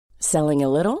Selling a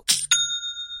little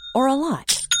or a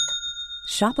lot?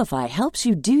 Shopify helps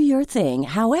you do your thing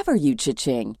however you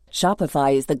cha-ching.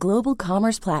 Shopify is the global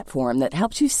commerce platform that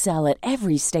helps you sell at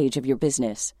every stage of your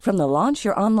business. From the launch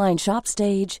your online shop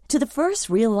stage to the first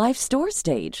real-life store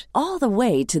stage, all the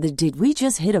way to the did we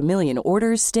just hit a million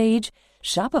orders stage.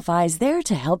 Shopify is there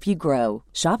to help you grow.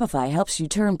 Shopify helps you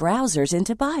turn browsers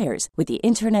into buyers with the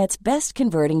internet's best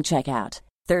converting checkout.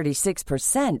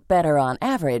 36% better on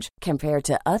average compared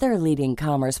to other leading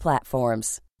commerce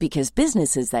platforms. Because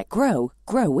businesses that grow,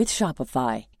 grow with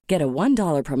Shopify. Get a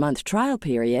 $1 per month trial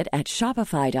period at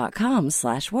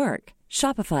shopify.com/work.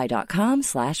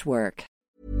 Shopify.com/work.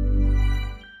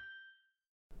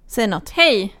 Säg något.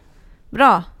 Hej!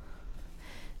 Bra.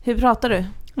 Hur pratar du?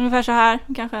 Ungefär så här,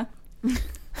 kanske.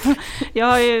 Jag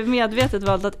har ju medvetet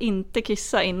valt att inte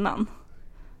kissa innan.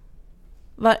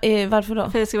 Varför då?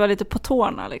 För det ska vara lite på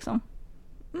tårna liksom.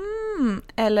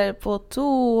 Eller på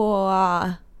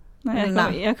toa.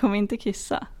 Nej, jag kommer inte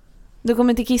kissa. Du kommer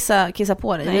inte kissa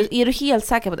på dig? Nej. Är du helt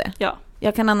säker på det? Ja.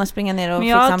 Jag kan annars springa ner och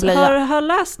fixa en blöja. Jag har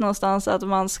läst någonstans att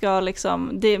man ska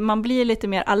liksom, man blir lite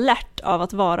mer alert av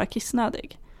att vara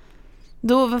kissnödig.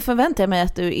 Då förväntar jag mig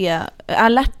att du är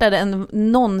alertare än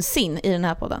någonsin i den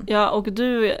här podden. Ja, och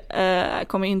du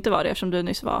kommer inte vara det eftersom du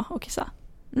nyss var och kissa.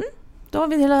 Då har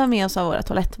vi delat med oss av våra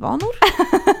toalettvanor.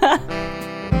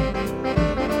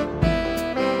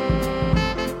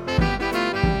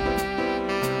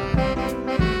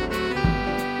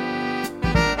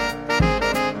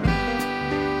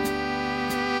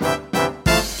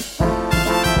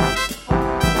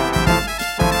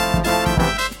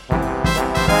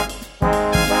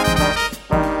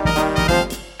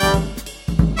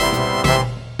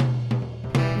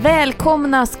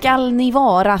 Välkomna skall ni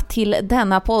vara till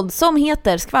denna podd som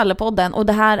heter Skvallerpodden, och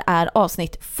det här är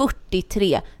avsnitt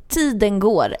 43. Tiden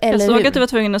går, eller jag såg hur? Att du var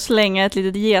tvungen att slänga ett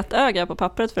litet getöga på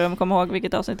pappret för att komma ihåg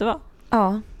vilket avsnitt det var.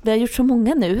 Ja, vi har gjort så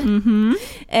många nu.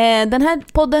 Den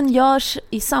här podden görs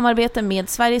i samarbete med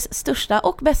Sveriges största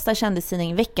och bästa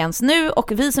kändistidning Veckans Nu,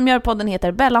 och vi som gör podden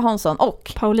heter Bella Hansson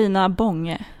och Paulina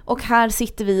Bånge. Och här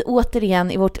sitter vi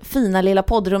återigen i vårt fina lilla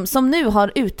poddrum som nu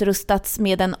har utrustats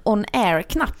med en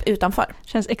on-air-knapp utanför.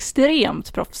 Känns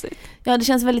extremt proffsigt. Ja, det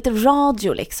känns väldigt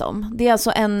radio liksom. Det är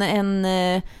alltså en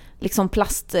liksom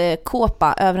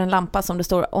plastkåpa över en lampa som det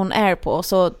står on-air på, och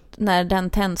så när den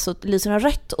tänds så lyser den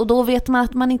rött, och då vet man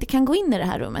att man inte kan gå in i det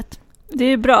här rummet. Det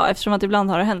är bra, eftersom att ibland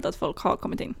har det hänt att folk har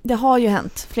kommit in. Det har ju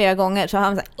hänt flera gånger, så har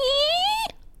man sagt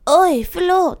oj,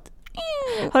 förlåt.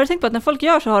 Har du tänkt på att när folk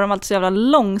gör så har de alltid så jävla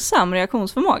långsam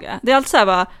reaktionsförmåga? Det är alltid så här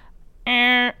bara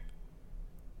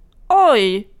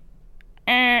oj.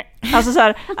 Alltså så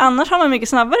här, annars har man mycket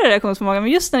snabbare reaktionsförmåga,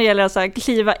 men just när det gäller att så här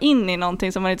kliva in i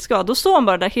någonting som man inte ska, då står man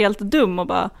bara där helt dum och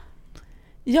bara...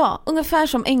 Ja, ungefär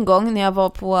som en gång när jag var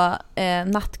på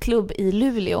nattklubb i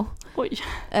Luleå. Oj.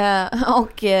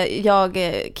 Och jag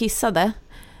kissade.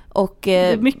 Och, det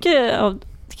är mycket av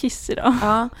kiss idag.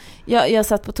 Ja, jag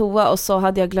satt på toa och så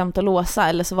hade jag glömt att låsa,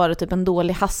 eller så var det typ en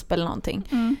dålig hasp eller någonting.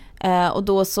 Och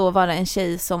då så var det en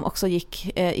tjej som också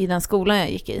gick i den skolan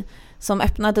jag gick i, som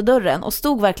öppnade dörren och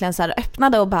stod verkligen så här,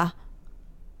 öppnade och bara...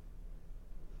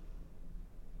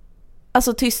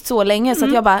 Alltså tyst så länge så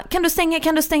att jag bara, kan du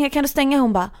stänga?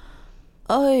 Hon bara,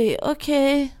 oj,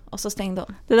 okej. Och så stängde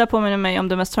hon. Det där påminner mig om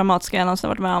det mest traumatiska jag någonsin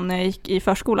varit med om när jag gick i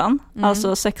förskolan.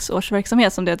 Alltså 6-årsverksamhet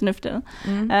som det heter nu för tiden.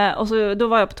 Och så, då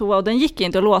var jag på toa och den gick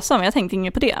inte att låsa, men jag tänkte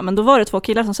inget på det. Men då var det 2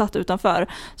 killar som satt utanför,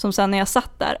 som sen när jag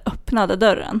satt där öppnade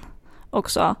dörren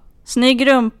och sa, snygg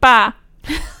rumpa!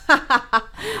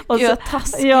 Och så,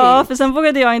 ja, för sen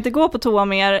vågade jag inte gå på toa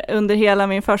mer under hela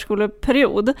min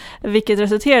förskoleperiod, vilket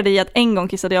resulterade i att en gång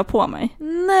kissade jag på mig.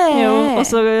 Nej. Jo, och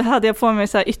så hade jag på mig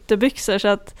så här ytterbyxor, så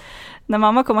att när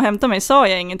mamma kom och hämtade mig sa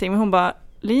jag ingenting, men hon bara,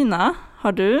 Lina,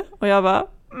 har du? Och jag bara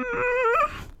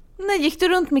Nej, gick du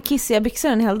runt med kissiga byxor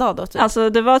en hel dag då? Typ? Alltså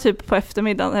det var typ på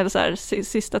eftermiddagen eller så här,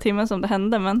 sista timmen som det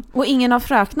hände, men... Och ingen av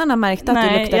fröknarna märkte att du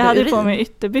luktade urin? Nej, jag hade på mig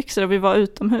ytterbyxor och vi var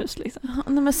utomhus liksom.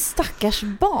 Nej, men stackars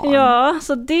barn. Ja,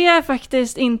 så det är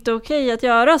faktiskt inte okej att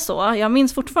göra så. Jag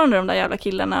minns fortfarande de där jävla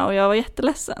killarna och jag var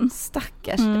jätteledsen.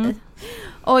 Stackars dig.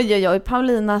 Oj,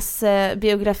 Paulinas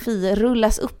biografi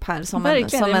rullas upp här som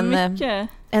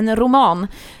en roman.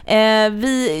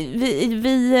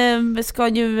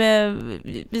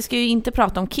 Vi ska ju inte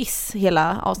prata om kiss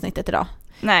hela avsnittet idag.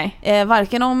 Nej.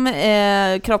 Varken om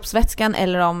kroppsvätskan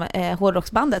eller om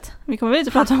hårdrocksbandet. Vi kommer väl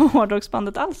inte prata om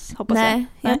hårdrocksbandet alls, hoppas jag. Nej,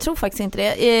 jag tror faktiskt inte det.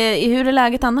 Hur är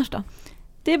läget annars då?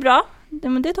 Det är bra.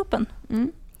 Men det är toppen.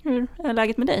 Hur är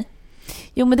läget med dig?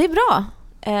 Jo, men det är bra.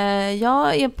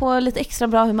 Jag är på lite extra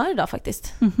bra humör idag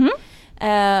faktiskt.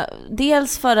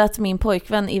 Dels för att min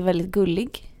pojkvän är väldigt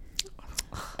gullig.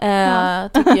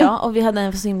 tycker jag. Och vi hade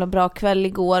en så himla bra kväll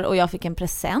igår och jag fick en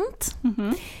present.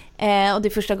 Och det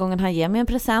är första gången han ger mig en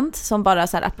present som bara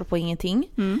så här apropå ingenting.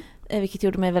 Vilket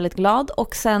gjorde mig väldigt glad.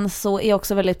 Och sen så är jag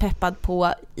också väldigt peppad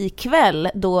på ikväll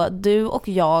då du och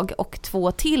jag och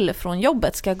 2 till från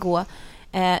jobbet ska gå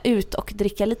ut och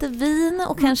dricka lite vin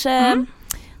och kanske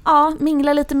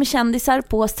mingla lite med kändisar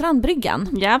på Strandbryggan.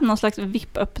 Ja, någon slags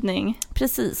VIP-öppning.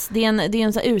 Precis, det är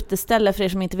en så här uteställe för er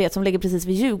som inte vet som ligger precis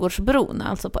vid Djurgårdsbron,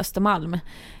 alltså på Östermalm.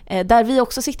 Där vi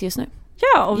också sitter just nu.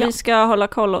 Ja, och vi ska hålla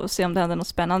koll och se om det händer något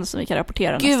spännande som vi kan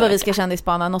rapportera. Gud vad vi ska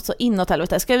kändisspana, något så inåt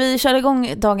helvete. Ska vi köra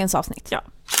igång dagens avsnitt? Ja.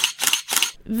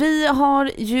 Vi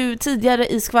har ju tidigare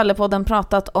i Skvallerpodden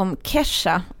pratat om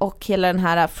Kesha och hela den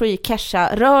här Free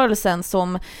Kesha-rörelsen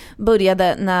som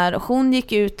började när hon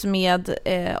gick ut med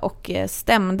och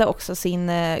stämde också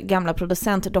sin gamla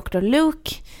producent Dr.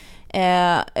 Luke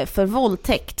för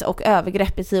våldtäkt och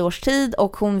övergrepp i 10 års tid,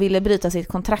 och hon ville bryta sitt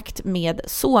kontrakt med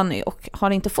Sony och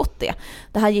har inte fått det.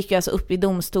 Det här gick ju alltså upp i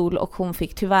domstol och hon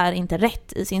fick tyvärr inte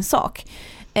rätt i sin sak.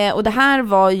 Och det här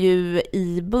var ju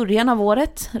i början av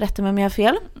året, rätta mig om jag har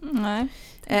fel. Nej.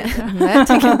 Nej, jag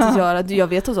tänker inte göra det. Jag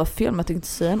vet att du har fel, men jag tänker inte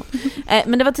säga något.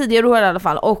 Men det var tidigare år i alla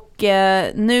fall. Och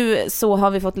nu så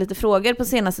har vi fått lite frågor på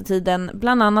senaste tiden,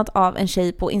 bland annat av en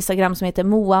tjej på Instagram som heter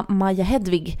Moa Maja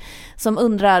Hedvig, som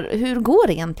undrar, hur går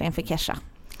det egentligen för Kesha?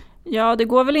 Ja, det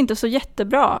går väl inte så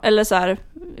jättebra. Eller så här,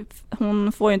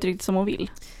 hon får ju inte riktigt som hon vill.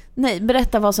 Nej,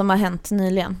 berätta vad som har hänt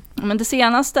nyligen. Men det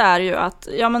senaste är ju att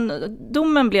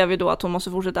domen blev ju då att hon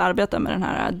måste fortsätta arbeta med den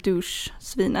här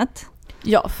douche-svinet.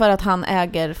 Ja, för att han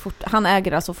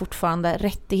äger alltså fortfarande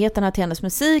rättigheterna till hennes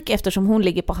musik, eftersom hon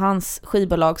ligger på hans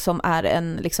skivbolag som är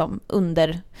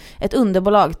ett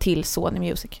underbolag till Sony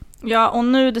Music. Ja, och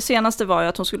nu det senaste var ju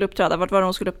att hon skulle uppträda. Vart var det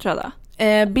hon skulle uppträda?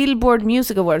 Billboard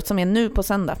Music Awards som är nu på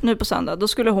söndag. Nu på söndag, då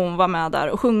skulle hon vara med där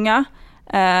och sjunga.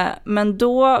 Men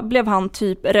då blev han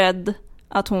typ rädd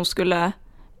att hon skulle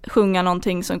sjunga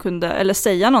någonting som kunde, eller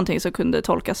säga någonting som kunde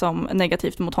tolkas som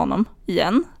negativt mot honom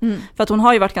igen. För att hon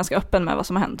har ju varit ganska öppen med vad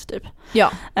som har hänt typ.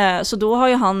 Ja. Så då har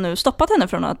ju han nu stoppat henne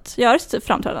från att göra sitt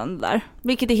framträdande där.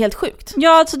 Vilket är helt sjukt.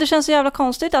 Ja, alltså det känns så jävla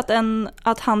konstigt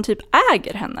att han typ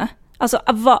äger henne. Alltså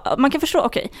man kan förstå,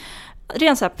 okej.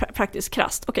 Rent så här praktiskt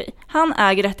krasst. Okej, han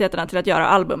äger rättigheterna till att göra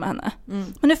album med henne.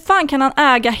 Men hur fan kan han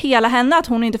äga hela henne att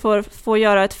hon inte får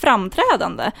göra ett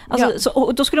framträdande? Alltså,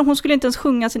 och då hon skulle inte ens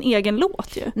sjunga sin egen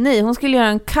låt ju. Nej, hon skulle göra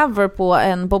en cover på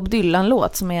en Bob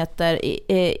Dylan-låt som heter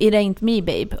It Ain't Me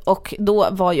Babe. Och då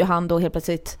var ju han då helt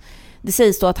plötsligt, det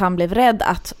sägs då att han blev rädd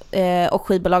att, och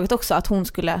skivbolaget också, att hon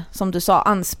skulle, som du sa,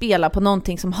 anspela på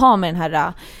någonting som har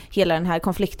med hela den här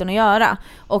konflikten att göra.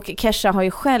 Och Kesha har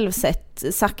ju själv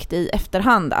sagt i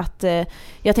efterhand att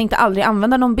jag tänkte aldrig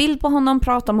använda någon bild på honom,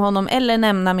 prata om honom eller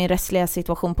nämna min rättsliga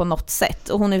situation på något sätt.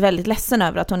 Och hon är väldigt ledsen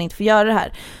över att hon inte får göra det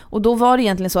här. Och då var det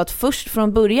egentligen så att först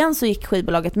från början så gick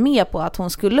skivbolaget med på att hon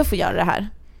skulle få göra det här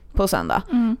på söndag.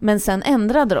 Men sen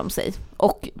ändrade de sig.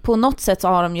 Och på något sätt så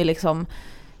har de ju liksom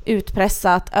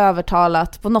utpressat,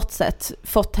 övertalat, på något sätt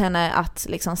fått henne att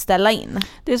liksom ställa in.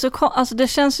 Det är så alltså det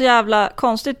känns så jävla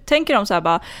konstigt. Tänker de så här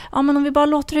bara, ja men om vi bara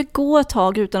låter det gå ett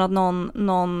tag utan att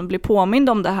någon blir påmind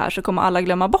om det här så kommer alla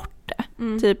glömma bort det.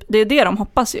 Typ, det är det de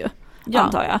hoppas ju,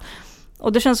 antar jag.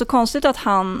 Och det känns så konstigt att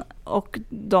han och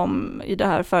de i det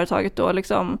här företaget då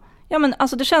liksom, ja men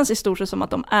alltså det känns i stort sett som att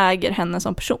de äger henne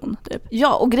som person typ.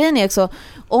 Ja, och grejen är också,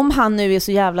 om han nu är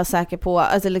så jävla säker på,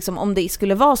 alltså liksom om det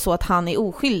skulle vara så att han är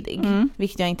oskyldig,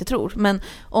 vilket jag inte tror, men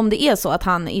om det är så att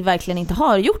han verkligen inte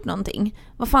har gjort någonting,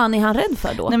 vad fan är han rädd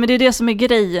för då? Nej men det är det som är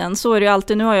grejen, så är det ju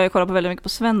alltid. Nu har jag ju kollat på väldigt mycket på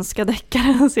svenska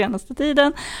deckare den senaste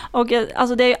tiden, och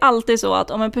alltså det är ju alltid så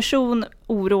att om en person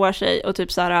oroar sig och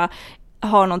typ så här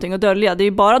har någonting att dölja, det är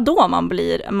ju bara då man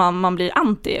blir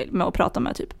anti med att prata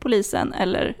med typ polisen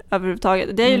eller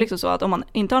överhuvudtaget. Det är ju liksom så att om man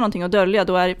inte har någonting att dölja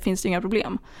då finns det inga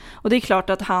problem. Och det är klart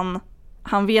att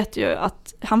han vet ju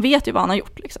vad han har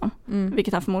gjort liksom,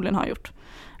 vilket han förmodligen har gjort.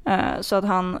 Så att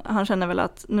han känner väl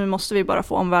att nu måste vi bara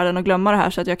få omvärlden att glömma det här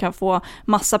så att jag kan få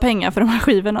massa pengar för de här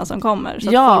skivorna som kommer.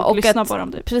 Så att folk lyssnar på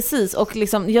dem typ. Precis, och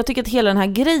liksom, jag tycker att hela den här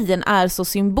grejen är så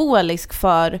symbolisk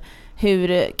för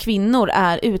hur kvinnor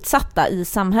är utsatta i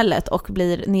samhället och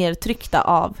blir nedtryckta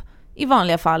av, i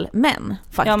vanliga fall, män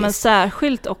faktiskt. Ja, men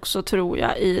särskilt också tror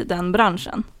jag i den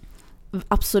branschen.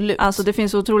 Absolut. Alltså det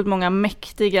finns så otroligt många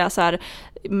mäktiga så här,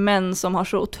 män som har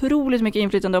så otroligt mycket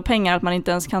inflytande och pengar att man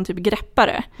inte ens kan typ greppa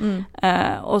det.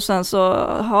 Och sen så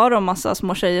har de massa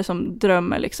små tjejer som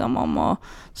drömmer liksom om att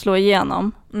slå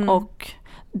igenom. Och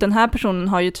den här personen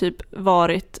har ju typ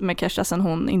varit med Kesha sedan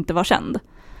hon inte var känd.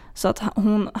 Så att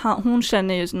hon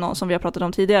känner ju någon, som vi har pratat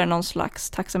om tidigare, någon slags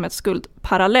tacksamhetsskuld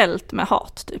parallellt med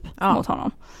hat typ mot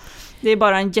honom. Det är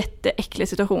bara en jätteäcklig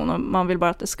situation och man vill bara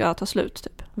att det ska ta slut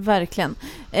typ. Verkligen.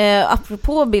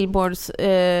 Apropå Billboards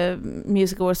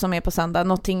Music Awards som är på söndag,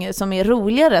 någonting som är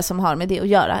roligare som har med det att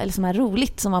göra, eller som är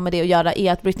roligt som har med det att göra,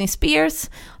 är att Britney Spears,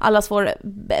 allas vår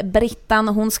Brittan,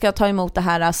 hon ska ta emot det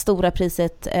här stora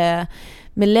priset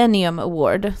Millennium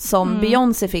Award som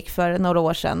Beyoncé fick för några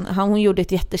år sedan. Hon gjorde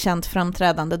ett jättekänt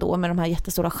framträdande då med de här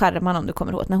jättestora skärmarna, om du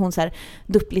kommer ihåg, när hon så här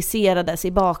duplicerades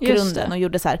i bakgrunden och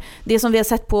gjorde så här, det som vi har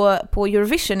sett på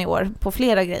Eurovision i år, på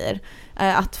flera grejer,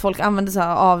 att folk använder sig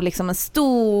av liksom en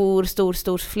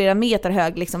stor flera meter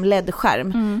hög liksom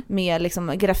LED-skärm med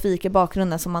liksom grafik i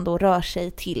bakgrunden som man då rör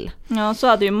sig till. Ja, så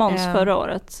hade ju Måns förra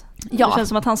året. Ja. Det känns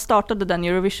som att han startade den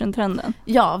Eurovision-trenden.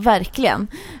 Ja, verkligen.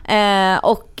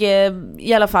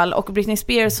 I alla fall, och Britney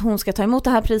Spears, hon ska ta emot det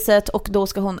här priset och då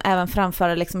ska hon även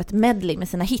framföra liksom ett medley med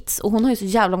sina hits. Och hon har ju så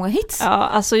jävla många hits. Ja,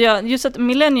 alltså just att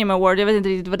Millennium Award, jag vet inte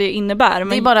riktigt vad det innebär. Men...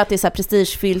 Det är bara att det är så här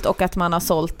prestigefyllt och att man har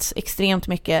sålt extremt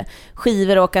mycket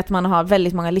skivor och att man har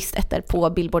väldigt många listetter på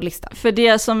Billboard-listan. För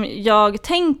det som jag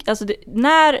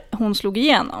när hon slog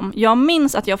igenom, jag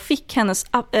minns att jag fick hennes,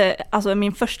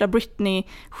 min första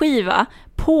Britney-skiva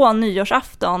på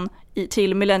nyårsafton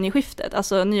till millennieskiftet,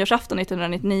 alltså nyårsafton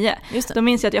 1999. Då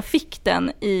minns jag att jag fick den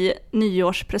i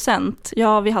nyårspresent.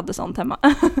 Ja, vi hade sånt hemma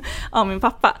av min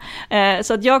pappa.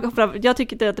 Så att jag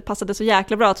tyckte att det passade så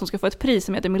jäkla bra att hon ska få ett pris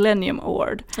som heter Millennium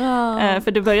Award.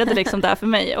 För det började liksom där för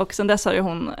mig, och sen dess har ju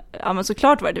hon, ja men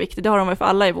såklart var det viktigt, det har hon ju för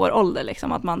alla i vår ålder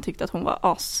liksom, att man tyckte att hon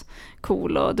var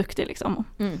cool och duktig liksom.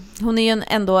 Hon är ju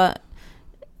ändå,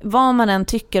 vad man än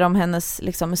tycker om hennes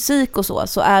liksom musik och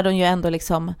så är hon ju ändå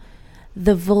liksom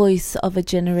the voice of a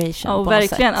generation. Och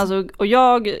verkligen, alltså, och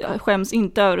jag skäms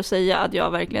inte över att säga att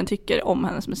jag verkligen tycker om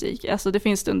hennes musik. Alltså det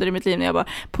finns stunder i mitt liv när jag bara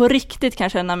på riktigt kan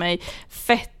känna mig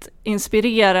fett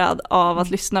inspirerad av att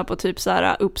lyssna på typ så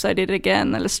här Upside It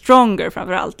Again eller Stronger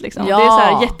framförallt liksom. Ja, det är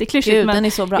så här jätteklyschigt, Gud,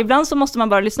 men så ibland så måste man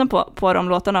bara lyssna på de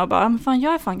låtarna och bara, men fan,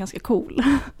 jag är fan ganska cool.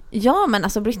 Ja, men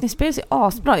alltså Britney Spears är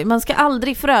asbra. Man ska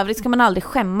aldrig, för övrigt ska man aldrig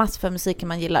skämmas för musiken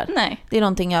man gillar. Nej. Det är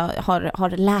någonting jag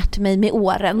har lärt mig med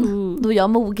åren, då jag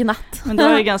mognat. Men du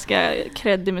har ju ganska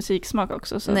kreddig musiksmak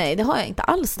också. Så nej, det har jag inte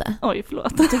alls det. Oj,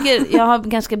 förlåt. Jag har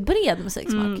ganska bred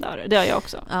musiksmak. Det har jag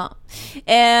också. Ja.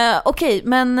 Okej,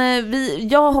 men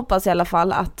jag hoppas i alla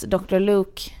fall att Dr.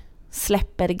 Luke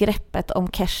släpper greppet om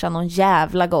Kesha någon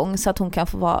jävla gång så att hon kan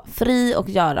få vara fri och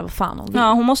göra vad fan hon vill.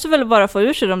 Ja, hon måste väl bara få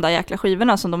ur sig de där jäkla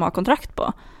skivorna som de har kontrakt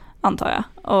på, antar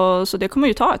jag. Och så det kommer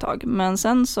ju ta ett tag, men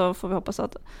sen så får vi hoppas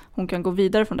att hon kan gå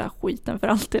vidare från den här skiten för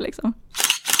alltid liksom.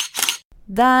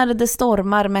 Där det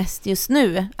stormar mest just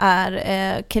nu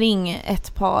är kring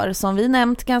ett par som vi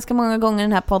nämnt ganska många gånger i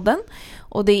den här podden.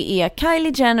 Och det är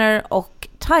Kylie Jenner och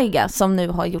Tyga som nu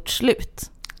har gjort slut.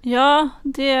 Ja,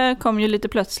 det kom ju lite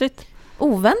plötsligt.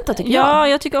 Oväntat tycker jag. Ja,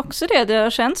 jag tycker också det. Det har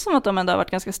känts som att de ändå har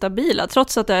varit ganska stabila.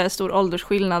 Trots att det är stor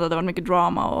åldersskillnad och det har varit mycket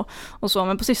drama och så.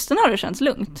 Men på sistone har det känts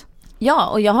lugnt. Ja,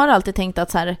 och jag har alltid tänkt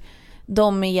att så här,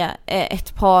 de är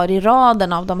ett par i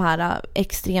raden av de här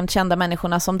extremt kända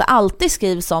människorna som det alltid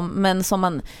skrivs om, men som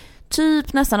man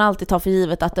typ nästan alltid tar för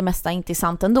givet att det mesta inte är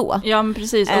sant ändå. Ja, men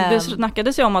precis. Och det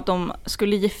snackades ju om att de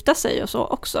skulle gifta sig och så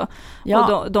också.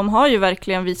 Ja. Och de har ju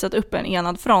verkligen visat upp en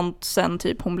enad front sen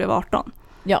typ hon blev 18.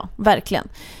 Ja, verkligen.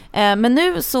 Men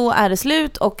nu så är det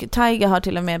slut och Tyga har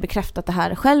till och med bekräftat det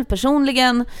här själv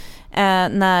personligen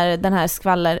när den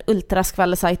här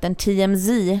ultraskvallersajten TMZ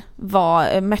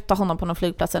mötte honom på någon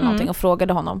flygplats eller någonting och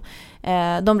frågade honom.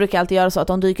 De brukar alltid göra så att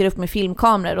de dyker upp med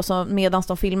filmkameror och så medan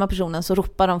de filmar personen så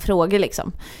ropar de frågor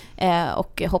liksom.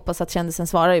 Och hoppas att kändisen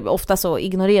svarar. Ofta så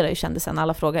ignorerar ju kändisen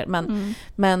alla frågor.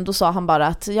 Men då sa han bara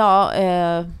att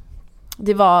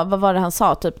det var, vad var det han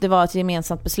sa typ? Det var ett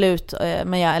gemensamt beslut,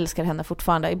 men jag älskar henne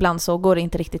fortfarande. Ibland så går det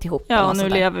inte riktigt ihop. Ja, och nu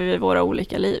lever vi våra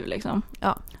olika liv liksom.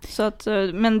 Ja. Så att,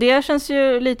 men det känns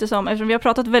ju lite som, eftersom vi har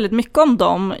pratat väldigt mycket om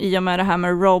dem i och med det här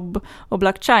med Rob och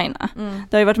Black China.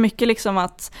 Det har ju varit mycket liksom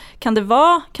att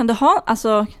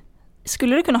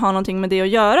skulle det kunna ha någonting med det att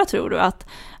göra, tror du?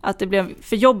 Att det blev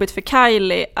för jobbigt för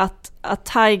Kylie att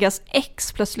Tygas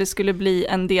ex plötsligt skulle bli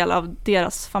en del av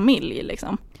deras familj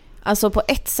liksom? Alltså på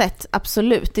ett sätt,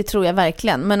 absolut, det tror jag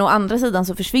verkligen. Men å andra sidan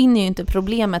så försvinner ju inte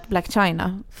problemet Black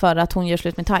China för att hon gör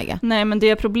slut med Tyga. Nej, men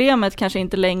det problemet kanske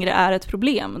inte längre är ett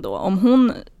problem då. Om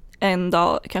hon en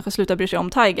dag kanske slutar bry sig om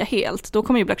Tyga helt, då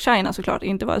kommer ju Black China såklart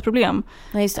inte vara ett problem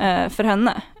för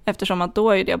henne. Eftersom att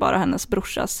då är det bara hennes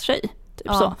brorsas tjej. Typ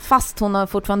ja, så. Fast hon har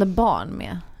fortfarande barn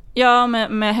med. Ja,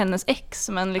 med hennes ex.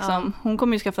 Men liksom, hon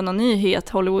kommer ju skaffa någon ny het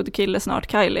Hollywood-kille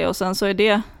snart, Kylie. Och sen så är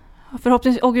det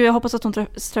Förhoppningsvis, jag hoppas att hon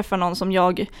träffar någon som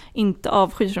jag inte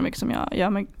avskyr så mycket som jag gör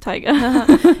med Tyga.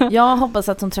 Jag hoppas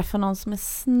att hon träffar någon som är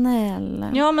snäll.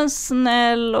 Ja, men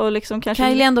snäll och liksom kanske...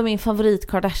 Kylie är ändå min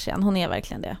favorit Kardashian, hon är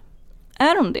verkligen det.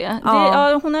 Är hon det?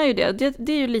 Ja, ja hon är ju det.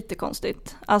 Det är ju lite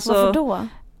konstigt. Alltså, varför då?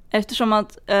 Eftersom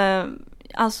att...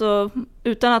 Alltså,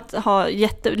 utan att ha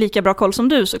lika bra koll som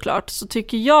du såklart, så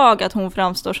tycker jag att hon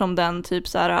framstår som den typ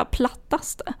så här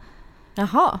plattaste.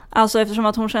 Jaha. Alltså eftersom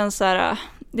att hon känns så här,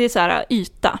 det är så här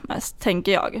yta mest,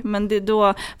 tänker jag. Men det är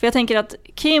då, för jag tänker att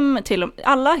Kim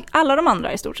alla de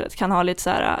andra i stort sett kan ha lite så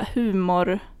här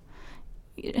humor,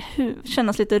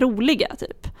 kännas lite roliga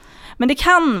typ. Men det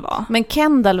kan vara. Men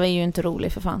Kendall var ju inte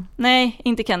rolig för fan. Nej,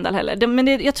 inte Kendall heller. Men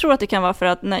jag tror att det kan vara för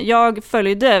att när jag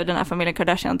följde den här familjen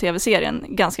Kardashian tv-serien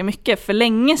ganska mycket för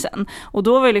länge sedan. Och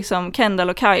då var ju liksom Kendall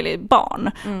och Kylie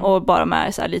barn och bara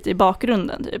med så här lite i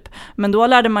bakgrunden typ. Men då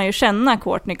lärde man ju känna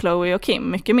Kourtney, Khloe och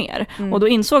Kim mycket mer. Och då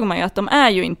insåg man ju att de är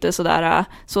ju inte så där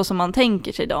så som man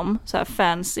tänker sig dem. Så här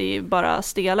fancy, bara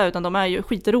stela, utan de är ju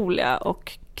skitroliga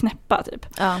och knäppa typ.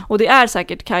 Ja. Och det är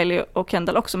säkert Kylie och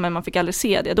Kendall också, men man fick aldrig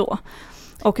se det då.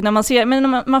 Och när man ser,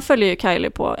 men man följer ju Kylie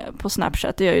på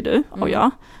Snapchat, det gör ju du och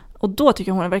jag. Och då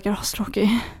tycker hon verkar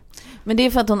astråkig. Men det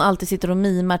är för att hon alltid sitter och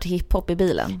mimar till hiphop i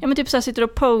bilen. Ja, men typ så här sitter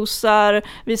och posar,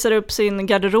 visar upp sin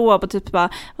garderob och typ bara,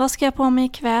 vad ska jag på mig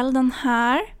ikväll? Den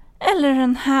här? Eller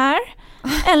den här?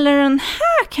 Eller den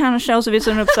här kanske? Och så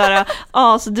visar hon upp så här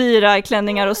asdyra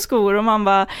klänningar och skor och man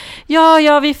bara,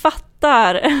 ja, vi fattar.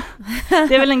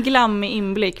 Det är väl en glammig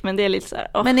inblick, men det är lite så här.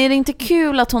 Oh. Men är det inte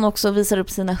kul att hon också visar upp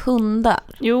sina hundar?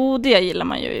 Jo, det gillar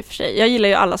man ju i och för sig. Jag gillar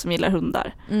ju alla som gillar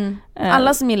hundar.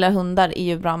 Alla som gillar hundar är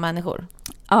ju bra människor.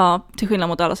 Ja, till skillnad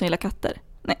mot alla som gillar katter.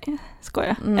 Nej,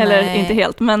 skojar. Nej. Eller inte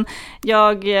helt, men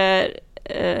jag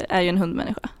är ju en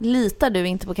hundmänniska. Litar du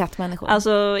inte på kattmänniskor?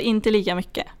 Alltså, inte lika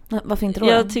mycket. Varför inte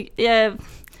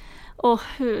då?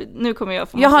 Nu kommer jag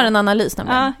få Jag har en analys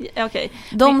nämligen. Ja, okay.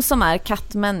 De som är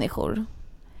kattmänniskor,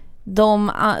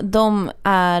 de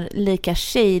är lika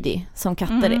shady som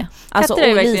katter är. Alltså, katter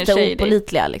är och lite shady.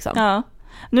 opålitliga liksom. Ja.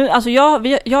 Nu, alltså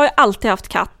jag har alltid haft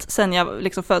katt sen jag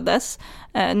liksom föddes.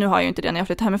 Nu har jag ju inte det när jag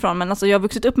flyttade hemifrån, men alltså jag har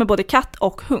vuxit upp med både katt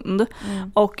och hund.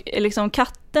 Och liksom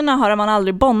katterna har man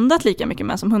aldrig bondat lika mycket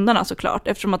med som hundarna såklart,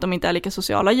 eftersom att de inte är lika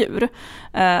sociala djur.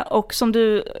 Och som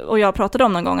du och jag pratade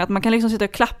om någon gång, att man kan liksom sitta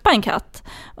och klappa en katt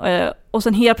och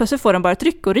sen helt plötsligt får den bara ett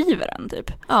ryck och river den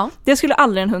typ. Ja. Det skulle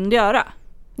aldrig en hund göra.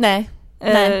 Nej.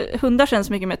 Hundar känns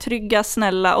mycket mer trygga,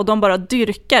 snälla, och de bara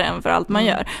dyrkar en för allt man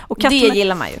gör. Och det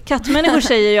gillar man ju. Kattmänniskor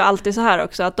säger ju alltid så här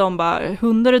också, att de bara,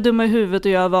 hundar är dumma i huvudet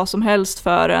och gör vad som helst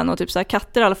för en, och typ så här,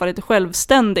 katter är i alla fall inte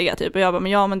självständiga typ. Och jag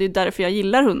bara, men det är därför jag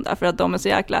gillar hundar, för att de är så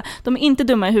jäkla, de är inte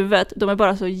dumma i huvudet, de är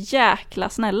bara så jäkla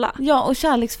snälla. Ja, och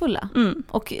kärleksfulla.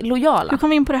 Och lojala. Hur kom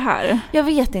vi in på det här? Jag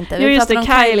vet inte. Vi just det,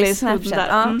 Kylies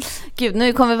hundar. Gud,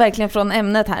 nu kommer vi verkligen från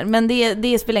ämnet här, men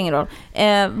det spelar ingen roll.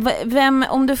 Vem,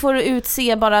 om du får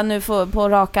se bara nu på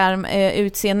rak arm,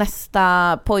 utse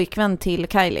nästa pojkvän till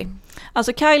Kylie.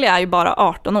 Alltså Kylie är ju bara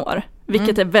 18 år,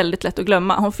 vilket är väldigt lätt att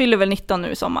glömma. Hon fyller väl 19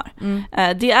 nu i sommar.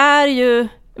 Det är ju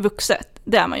vuxet,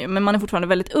 det är man ju, men man är fortfarande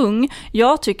väldigt ung.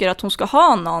 Jag tycker att hon ska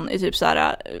ha någon i typ så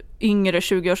här yngre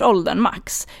 20-årsåldern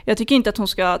max. Jag tycker inte att hon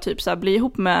ska typ så här bli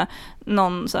ihop med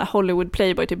någon så här Hollywood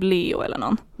playboy, typ Leo eller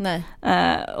någon. Nej.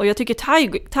 Och jag tycker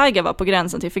Tyga var på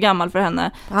gränsen till för gammal för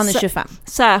henne. Han är 25.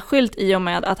 Särskilt i och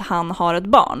med att han har ett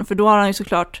barn, för då har han ju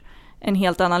såklart en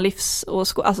helt annan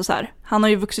alltså så här, han har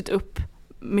ju vuxit upp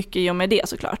mycket i och med det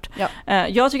såklart. Ja.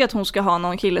 Jag tycker att hon ska ha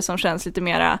någon kille som känns lite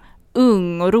mera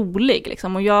ung och rolig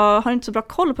liksom. Och jag har inte så bra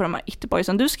koll på de här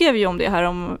it-boysen. Du skrev ju om det här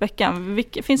om veckan.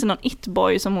 Finns det någon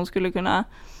it-boy som hon skulle kunna...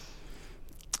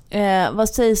 Vad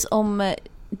sägs om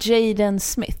Jaden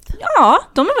Smith? Ja,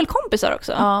 de är väl kompisar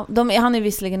också. Ja, han är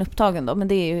visserligen upptagen då, men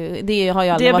det har ju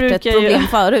aldrig varit ett problem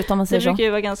förut, om man säger så. Det brukar ju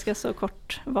vara ganska så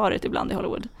kortvarigt ibland i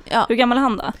Hollywood. Ja. Hur gammal är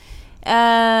han då?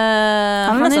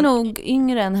 Han är nog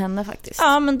yngre än henne faktiskt.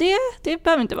 Ja, men det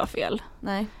behöver inte vara fel.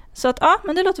 Nej. Så att, ja,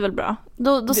 men det låter väl bra.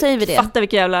 Då säger vi det. Fatta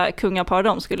vilka jävla kungapar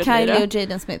de skulle bli. Kylie och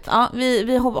Jaden Smith. Ja,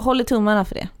 vi håller tummarna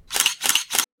för det.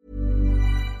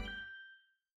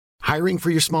 Hiring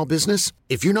for your small business?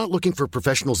 If you're not looking for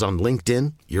professionals on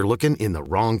LinkedIn, you're looking in the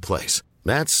wrong place.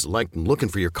 That's like looking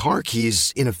for your car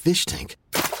keys in a fish tank.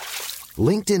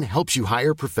 LinkedIn helps you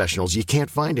hire professionals you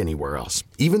can't find anywhere else,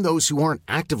 even those who aren't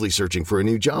actively searching for a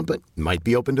new job but might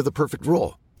be open to the perfect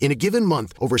role. In a given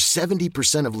month, over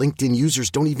 70% of LinkedIn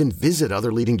users don't even visit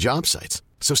other leading job sites.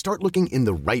 So start looking in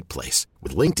the right place.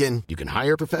 With LinkedIn, you can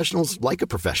hire professionals like a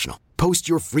professional. Post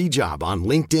your free job on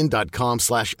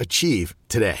linkedin.com/achieve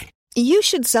today. You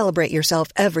should celebrate yourself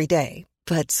every day.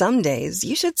 But some days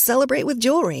you should celebrate with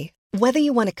jewelry. Whether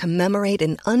you want to commemorate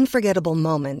an unforgettable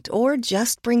moment or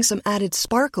just bring some added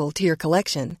sparkle to your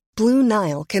collection, Blue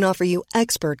Nile can offer you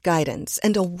expert guidance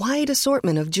and a wide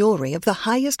assortment of jewelry of the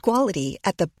highest quality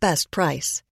at the best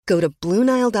price. Go to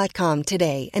BlueNile.com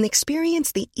today and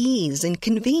experience the ease and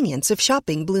convenience of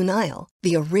shopping Blue Nile,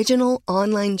 the original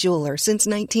online jeweler since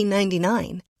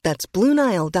 1999. That's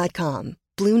BlueNile.com.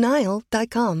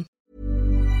 BlueNile.com.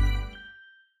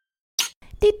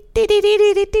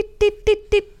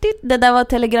 Det där var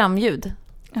telegramljud.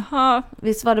 Jaha.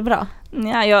 Visst var det bra?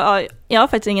 Ja, jag har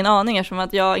faktiskt ingen aning eftersom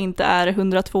att jag inte är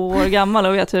 102 år gammal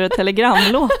och vet hur ett telegram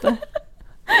låter.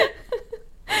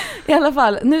 I alla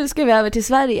fall, nu ska vi över till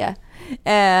Sverige.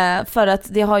 För att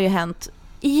det har ju hänt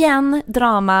igen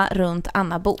drama runt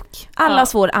Anna Bok.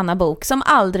 Allas vår Anna Bok som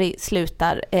aldrig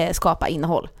slutar skapa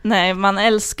innehåll. Nej, man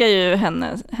älskar ju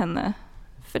henne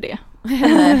för det.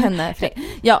 henne för det.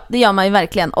 Ja, det gör man ju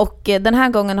verkligen. Och den här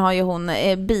gången har ju hon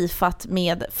bifat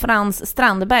med Frans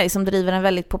Strandberg som driver en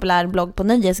väldigt populär blogg på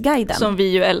Nöjesguiden. Som vi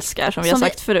ju älskar, som vi har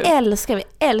sagt förut. Vi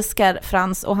älskar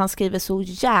Frans och han skriver så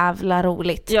jävla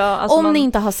roligt. Ja, alltså om ni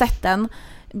inte har sett den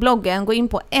bloggen, gå in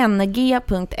på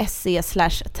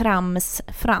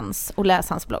ng.se/tramsfrans och läs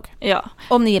hans blogg. Ja.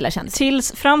 Om ni gillar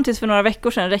kändis. Fram tills för några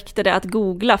veckor sedan räckte det att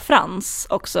googla Frans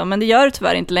också, men det gör det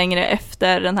tyvärr inte längre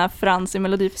efter den här Frans i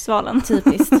Melodifestivalen.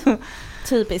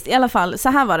 Typiskt. I alla fall, så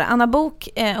här var det. Anna Bok,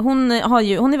 hon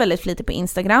är väldigt flitig på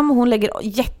Instagram och hon lägger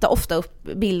jätteofta upp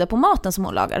bilder på maten som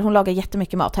hon lagar. Hon lagar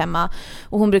jättemycket mat hemma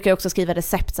och hon brukar också skriva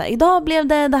recept så här, idag blev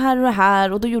det här och det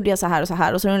här och då gjorde jag så här och så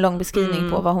här och så är det en lång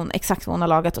beskrivning på exakt vad hon har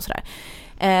lagat och sådär.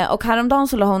 Och häromdagen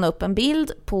så la hon upp en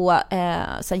bild på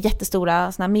så här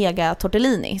jättestora såna här mega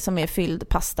tortellini som är fylld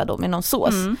pasta då med någon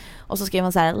sås. Och så skrev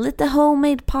hon så här, lite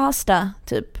homemade pasta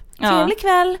typ. Trevlig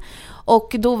kväll.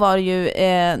 Och då var det ju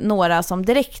några som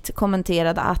direkt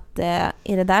kommenterade att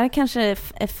är det där kanske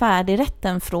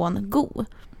färdigrätten från Go?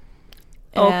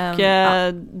 Och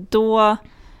då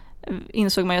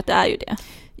insåg man ju att det är ju det.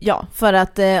 Ja, för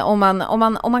att om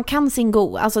man kan sin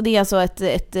Go, alltså det är alltså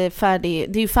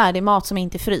det är ju färdig mat som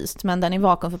inte är fryst men den är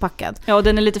vakuumförpackad. Ja, och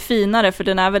den är lite finare för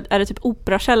den är det typ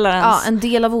Operakällarens. Ja, en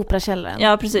del av Operakällaren.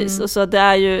 Ja, precis. Och så det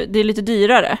är lite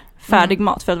dyrare färdig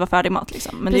mat för att vara färdig mat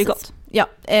liksom, men precis. Det är gott. Ja,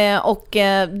 och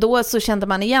då så kände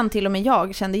man igen, till och med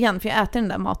jag kände igen, för jag äter den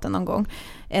där maten någon gång,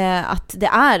 att det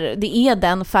är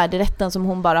den färdigrätten som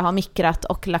hon bara har mikrat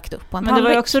och lagt upp på en tallrik. Men det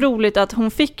var ju också roligt att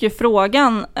hon fick ju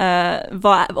frågan,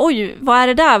 vad är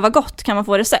det där, vad gott, kan man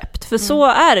få recept? För så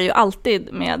är det ju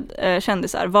alltid med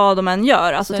kändisar, vad de än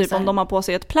gör. Alltså typ om de har på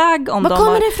sig ett plagg, om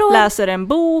de läser en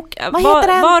bok,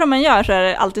 vad de än gör, så är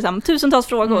det alltid så här, tusentals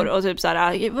frågor och typ så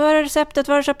här, vad är receptet,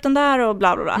 vad är recepten där och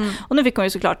bla bla bla. Och nu fick hon ju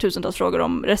såklart tusentals frågor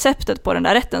om receptet på den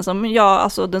där rätten som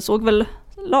alltså den såg väl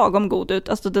lagom god ut.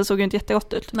 Alltså det såg ju inte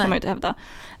jättegott ut, kan man ju inte hävda.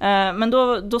 Men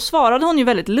då svarade hon ju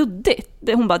väldigt luddigt.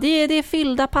 Hon bara, det är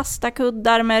fyllda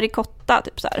pastakuddar med ricotta,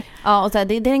 typ så här. Ja, och så här,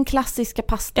 det är den klassiska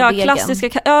pastadegen.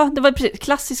 Ja, det var precis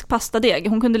klassisk pastadeg.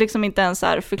 Hon kunde liksom inte ens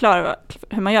här förklara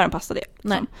hur man gör en pastadeg.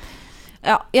 Nej.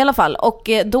 Ja, i alla fall. Och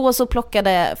då så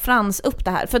plockade Frans upp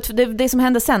det här. För det som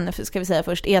hände sen, ska vi säga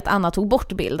först, är att Anna tog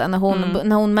bort bilden.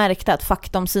 När hon märkte att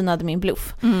fuck, de synade min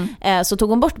bluff. Så tog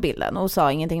hon bort bilden och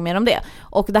sa ingenting mer om det.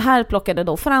 Och det här plockade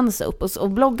då Frans upp och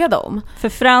bloggade om. För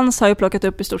Frans har ju plockat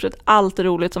upp i stort sett allt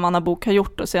roligt som Anna Bok har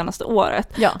gjort det senaste året.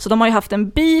 Ja. Så de har ju haft en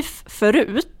beef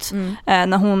förut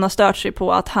när hon har stört sig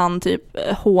på att han typ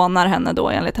hånar henne då,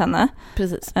 enligt henne.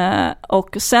 Precis.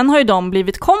 Och sen har ju de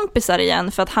blivit kompisar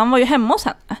igen för att han var ju hemma hos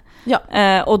henne. Ja.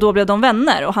 Och då blev de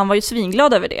vänner och han var ju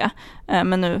svinglad över det.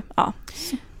 Men nu,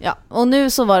 Ja, och nu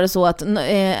så var det så att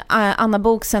Anna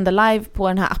Bok sände live på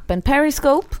den här appen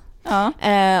Periscope. Ja,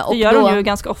 det gör hon ju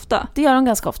ganska ofta. Det gör hon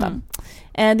ganska ofta.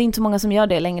 Det är inte så många som gör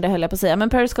det längre, höll jag på att säga. Men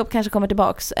Periscope kanske kommer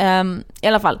tillbaks. I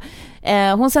alla fall.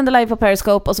 Hon sände live på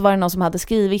Periscope och så var det någon som hade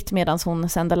skrivit medan hon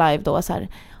sände live då så här,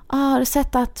 har du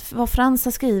sett vad Frans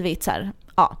har skrivit? Så här,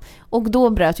 ja. Och då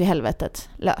bröt ju helvetet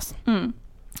lös.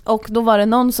 Och då var det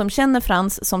någon som känner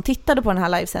Frans som tittade på den här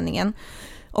livesändningen.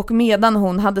 Och medan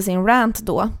hon hade sin rant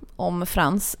då om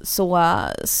Frans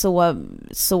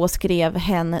så skrev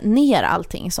hen ner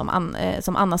allting som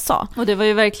Anna sa. Och det var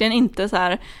ju verkligen inte så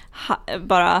här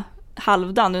bara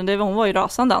halvdan. Hon var ju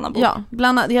rasande, Anna Bok. Ja,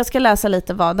 jag ska läsa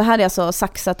lite vad. Det här är alltså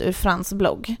saxat ur Frans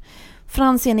blogg.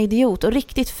 Frans är en idiot och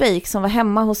riktigt fake som var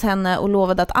hemma hos henne och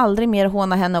lovade att aldrig mer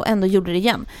håna henne och ändå gjorde det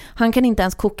igen. Han kan inte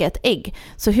ens koka ett ägg.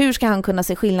 Så hur ska han kunna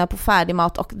se skillnad på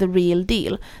färdigmat och the real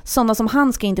deal? Sådana som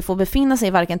han ska inte få befinna sig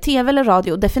i varken tv eller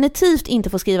radio. Definitivt inte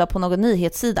få skriva på någon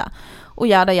nyhetssida. Och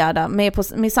jada med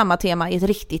samma tema i ett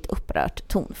riktigt upprört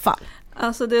tonfall.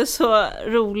 Alltså det är så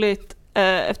roligt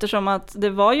eftersom att det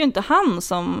var ju inte han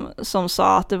som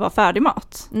sa att det var färdig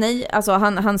mat. Nej, alltså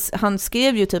han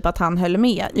skrev ju typ att han höll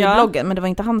med i bloggen, men det var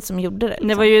inte han som gjorde det. Liksom.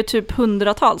 Det var ju typ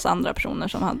hundratals andra personer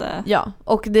som hade... Ja,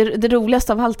 och det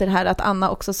roligaste av allt är det här att Anna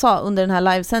också sa under den här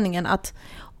livesändningen att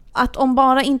om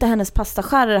bara inte hennes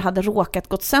pastaskärare hade råkat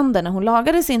gått sönder när hon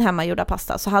lagade sin hemmagjorda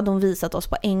pasta, så hade hon visat oss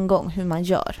på en gång hur man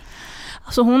gör.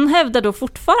 Så hon hävdar då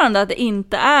fortfarande att det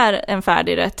inte är en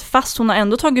färdig rätt, fast hon har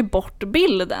ändå tagit bort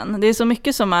bilden. Det är så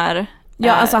mycket som är...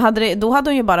 Ja, alltså då hade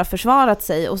hon ju bara försvarat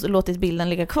sig och låtit bilden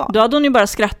ligga kvar. Då hade hon ju bara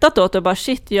skrattat åt och bara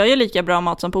shit, jag gör lika bra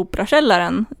mat som på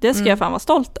Operakällaren. Det ska jag fan vara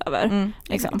stolt över.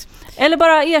 Exakt. Eller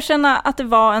bara erkänna att det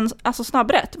var en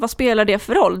snabbrätt. Vad spelar det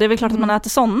för roll? Det är väl klart att man äter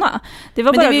såna.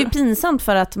 Men det är ju pinsamt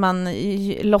för att man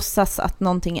låtsas att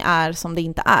någonting är som det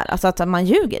inte är. Alltså att man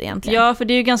ljuger egentligen. Ja, för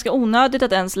det är ju ganska onödigt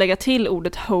att ens lägga till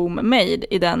ordet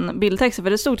homemade i den bildtexten.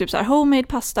 För det stod typ så här, homemade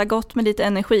pasta gott med lite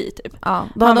energi typ. Ja,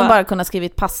 då hade de bara kunnat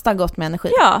skrivit pasta gott med energi.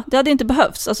 Ja, det hade inte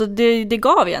behövts. Alltså det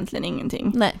gav egentligen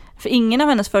ingenting. Nej. För ingen av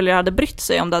hennes följare hade brytt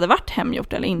sig om det hade varit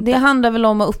hemgjort eller inte. Det handlar väl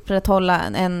om att upprätthålla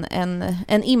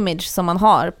en image som man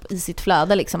har i sitt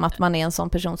flöde, liksom, att man är en sån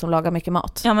person som lagar mycket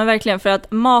mat. Ja, men verkligen, för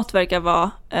att mat verkar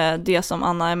vara det som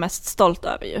Anna är mest stolt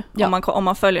över ju. Ja. Om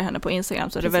man följer henne på Instagram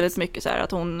så är det väldigt mycket så här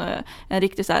att hon är en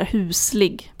riktigt så här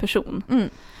huslig person.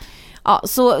 Ja,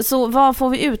 så vad får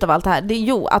vi ut av allt det här? Det är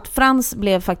ju att Frans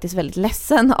blev faktiskt väldigt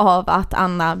ledsen av att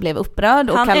Anna blev upprörd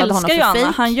och kallade honom för fake.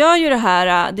 Anna. Han gör ju det här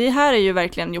är ju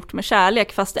verkligen gjort med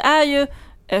kärlek, fast det är ju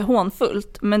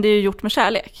hånfullt, men det är ju gjort med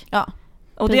kärlek. Ja,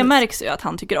 och precis. Det märks ju att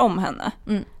han tycker om henne.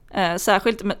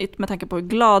 Särskilt med tanke på hur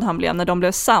glad han blev när de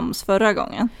blev sams förra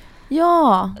gången.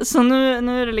 Ja. Så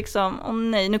nu är det liksom,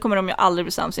 nej, nu kommer de ju aldrig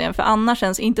bli sams igen, för Anna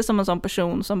känns inte som en sån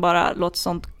person som bara låter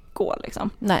sånt gå liksom.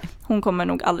 Nej. Hon kommer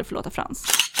nog aldrig förlåta Frans.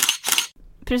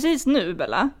 Precis nu,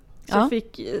 Bella,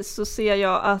 så ser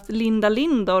jag att Linda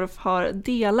Lindorff har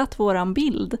delat våran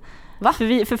bild. Va?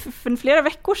 För flera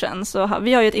veckor sedan så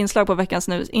vi har ju ett inslag på Veckans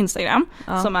Nu Instagram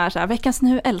som är så här, Veckans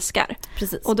Nu älskar.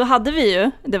 Precis. Och då hade vi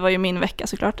ju, det var ju min vecka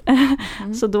såklart,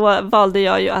 så då valde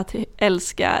jag ju att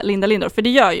älska Linda Lindorff, för det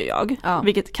gör ju jag,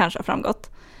 vilket kanske har framgått.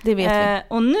 Det vet vi.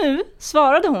 Och nu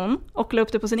svarade hon och la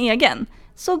upp det på sin egen.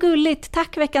 Så gulligt,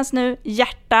 tack Veckans Nu,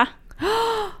 hjärta.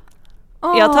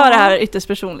 Jag tar det här ytterst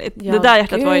personligt. Ja, det där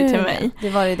hjärtat var ju till mig. Det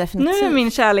var det definitivt. Nu är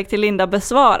min kärlek till Linda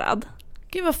besvarad.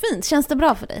 Gud vad fint, känns det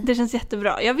bra för dig? Det känns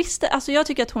jättebra. Jag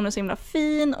tycker att hon är så himla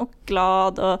fin och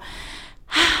glad och...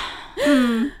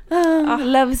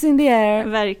 Love's in the air.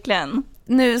 Verkligen.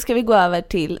 Nu ska vi gå över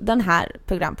till den här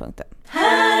programpunkten.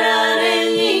 Här är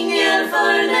en jingel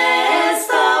för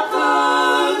nästa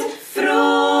punkt.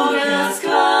 Fråga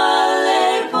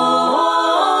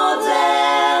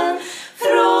skvallerpodden.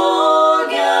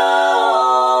 Fråga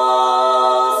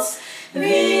oss.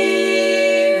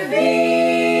 Vi vet.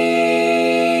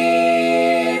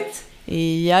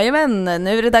 Jajamän,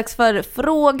 nu är det dags för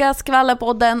Fråga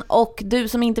skvallerpodden. Och du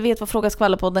som inte vet vad Fråga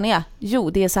skvallerpodden är, jo,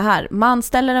 det är så här. Man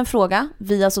ställer en fråga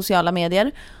via sociala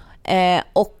medier.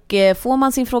 Och får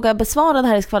man sin fråga besvarad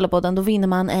här i skvallerpodden, då vinner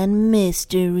man en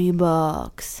mystery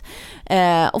box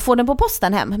och får den på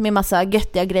posten hem med massa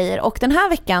göttiga grejer. Och den här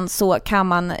veckan så kan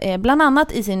man bland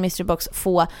annat i sin mystery box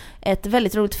få ett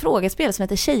väldigt roligt frågespel som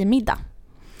heter Tjejmiddag.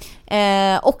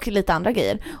 Och lite andra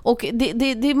grejer. Och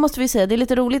det måste vi säga, det är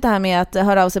lite roligt det här med att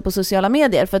höra av sig på sociala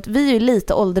medier, för att vi är ju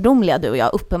lite ålderdomliga, du och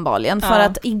jag, uppenbarligen. För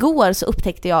att igår så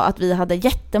upptäckte jag att vi hade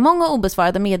jättemånga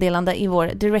obesvarade meddelanden i vår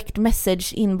direct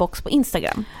message inbox på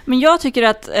Instagram. Men jag tycker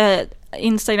att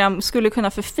Instagram skulle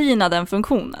kunna förfina den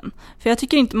funktionen. För jag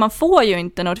tycker inte, man får ju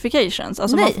inte notifications.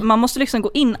 Alltså man måste liksom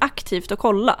gå in aktivt och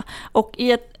kolla. Och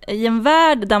i en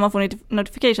värld där man får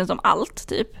notifications om allt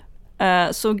typ,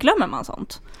 så glömmer man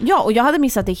sånt. Ja, och jag hade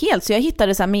missat det helt, så jag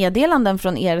hittade så här meddelanden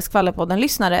från er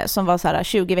skvallerpodden-lyssnare som var så här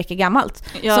 20 veckor gammalt,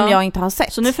 som jag inte har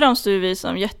sett. Så nu framstår vi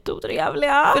som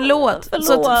jätteotrevliga. Förlåt.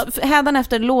 Så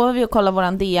hädanefter lovar vi att kolla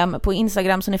våran DM på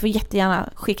Instagram, så ni får jättegärna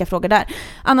skicka frågor där.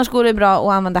 Annars går det bra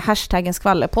att använda hashtaggen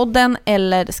skvallerpodden,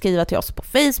 eller skriva till oss på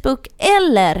Facebook,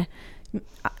 eller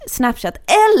Snapchat,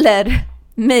 eller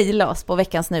mejla oss på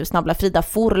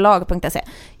veckansnu@fridaforlag.se.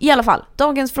 I alla fall,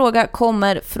 dagens fråga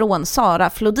kommer från Sara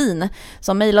Flodin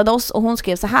som mejlade oss, och hon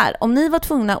skrev så här: om ni var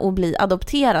tvungna att bli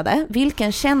adopterade,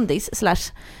 vilken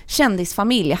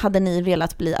kändisfamilj hade ni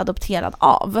velat bli adopterad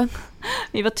av?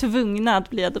 Vi var tvungna att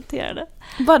bli adopterade.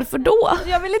 Varför då?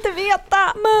 Jag vill inte veta.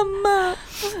 Mamma.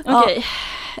 Okej.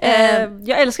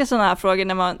 Jag älskar sådana här frågor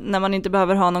när man inte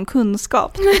behöver ha någon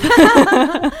kunskap.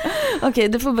 Okej,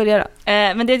 du får börja då.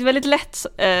 Men det är väldigt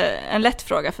en lätt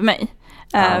fråga för mig.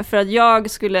 För att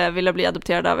jag skulle vilja bli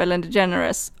adopterad av Ellen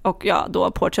DeGeneres och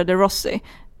då Portia de Rossi.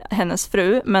 hennes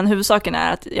fru, men huvudsaken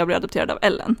är att jag blir adopterad av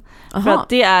Ellen. Aha. För att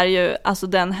det är ju alltså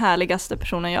den härligaste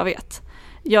personen jag vet.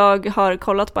 Jag har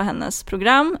kollat på hennes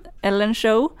program, Ellen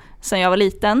Show, sen jag var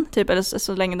liten, typ, eller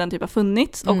så länge den typ har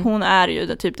funnits. Och hon är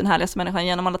ju typ den härligaste människan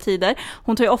genom alla tider.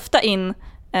 Hon tar ju ofta in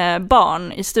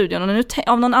barn i studion, och nu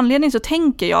av någon anledning så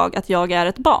tänker jag att jag är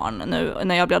ett barn nu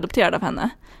när jag blir adopterad av henne.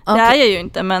 Okay. Det är jag ju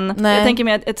inte, men jag tänker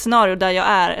mig ett scenario där jag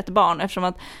är ett barn, eftersom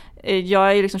att jag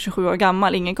är ju liksom 27 år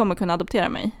gammal, ingen kommer kunna adoptera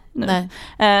mig nu.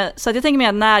 Så att jag tänker mig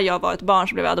att när jag var ett barn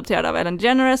så blev jag adopterad av Ellen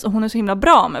DeGeneres, och hon är så himla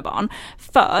bra med barn,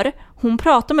 för hon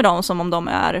pratar med dem som om de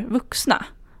är vuxna.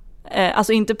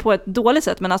 Alltså inte på ett dåligt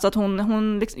sätt, men alltså att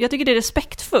hon liksom, jag tycker det är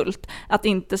respektfullt att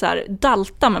inte så här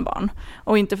dalta med barn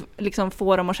och inte liksom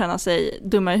få dem att känna sig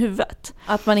dumma i huvudet.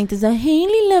 Att man inte säger hej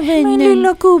lilla vännen, men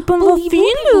lilla kopen, vad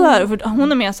fin du är. För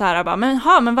hon är mer så här bara,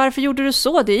 men varför gjorde du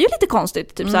så? Det är ju lite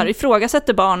konstigt, typ så här,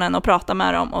 ifrågasätter barnen och pratar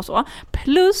med dem och så.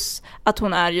 Plus att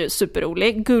hon är ju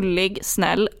superrolig, gullig,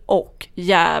 snäll och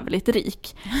jävligt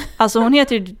rik. Alltså hon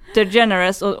heter ju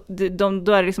DeGeneres, och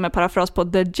då är det liksom en parafras på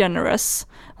DeGeneres.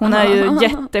 Hon är ju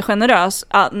jättegenerös.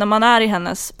 När man är i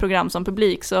hennes program som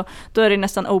publik, så då är det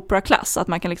nästan Oprah-klass. Att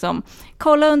man kan liksom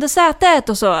kolla under sätet,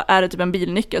 och så är det typ en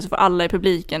bilnyckel, så får alla i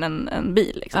publiken en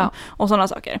bil liksom. Och sådana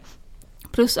saker.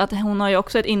 Plus att hon har ju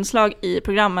också ett inslag i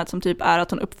programmet som typ är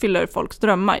att hon uppfyller folks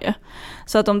drömmar ju.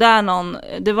 Så att om det är någon,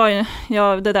 det var ju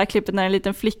det där klippet när en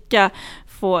liten flicka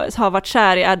har varit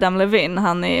kär i Adam Levine,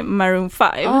 han är Maroon 5.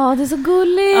 Det är så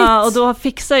gulligt. Ja, och då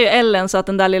fixar ju Ellen så att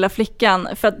den där lilla flickan,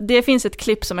 för att det finns ett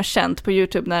klipp som är känt på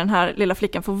YouTube när den här lilla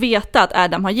flickan får veta att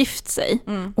Adam har gift sig,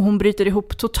 och hon bryter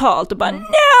ihop totalt och bara no,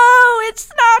 it's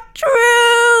not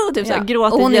true! Typ så här,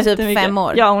 gråter och hon är jättemycket. typ 5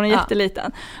 år. Ja, hon är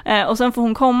jätteliten. Och sen får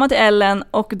hon komma till Ellen,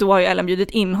 och då har ju Ellen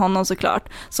bjudit in honom såklart.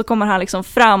 Så kommer han liksom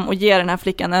fram och ger den här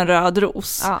flickan en röd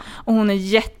ros. Och hon är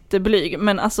jätteblyg,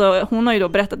 men alltså hon har ju då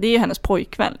berättat, det är ju hennes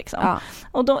pojkvän liksom.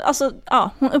 Och då, alltså,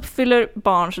 hon uppfyller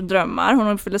barns drömmar. Hon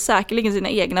uppfyller säkerligen sina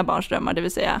egna barns drömmar, det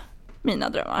vill säga mina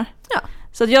drömmar.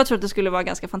 Så jag tror att det skulle vara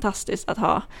ganska fantastiskt att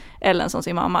ha Ellen som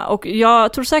sin mamma. Och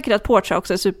jag tror säkert att Portia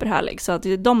också är superhärlig, så att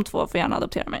de två får gärna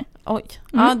adoptera mig. Oj.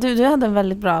 Ja, du hade en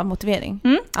väldigt bra motivering.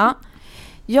 Ja.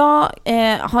 Jag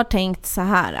har tänkt så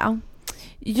här.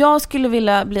 Jag skulle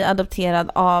vilja bli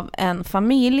adopterad av en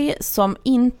familj som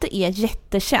inte är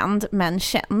jättekänd men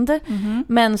känd.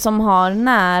 Men som har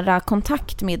nära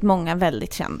kontakt med många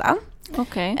väldigt kända.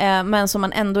 Men som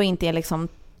man ändå inte är liksom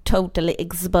totally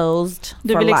exposed.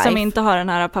 Du vill liksom inte ha den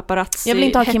här paparazzi. Jag vill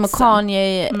inte ha Kim och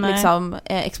Kanye liksom,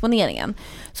 exponeringen.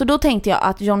 Så då tänkte jag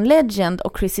att John Legend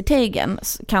och Chrissy Teigen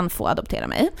kan få adoptera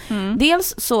mig.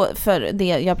 Dels så för det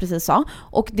jag precis sa,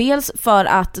 och dels för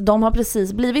att de har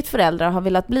precis blivit föräldrar och har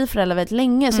velat bli föräldrar väldigt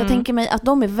länge. Så jag tänker mig att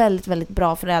de är väldigt, väldigt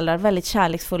bra föräldrar, väldigt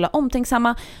kärleksfulla,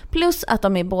 omtänksamma, plus att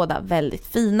de är båda väldigt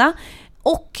fina.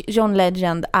 Och John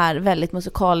Legend är väldigt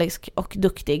musikalisk och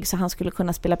duktig, så han skulle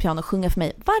kunna spela piano och sjunga för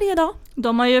mig varje dag.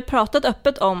 De har ju pratat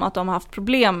öppet om att de har haft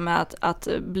problem med att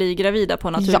bli gravida på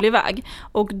naturlig väg.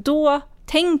 Och då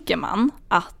tänker man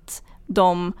att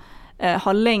de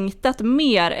har längtat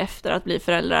mer efter att bli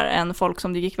föräldrar än folk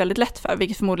som det gick väldigt lätt för,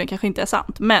 vilket förmodligen kanske inte är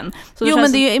sant. Men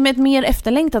men det är ju med ett mer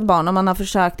efterlängtat barn, om man har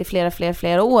försökt i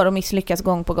flera år och misslyckats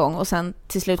gång på gång, och sen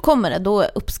till slut kommer det, då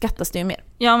uppskattas det ju mer.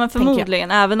 Ja, men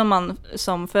förmodligen, även om man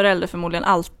som förälder förmodligen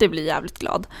alltid blir jävligt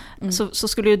glad, så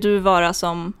skulle ju du vara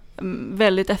som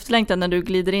väldigt efterlängtad när du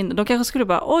glider in. De kanske skulle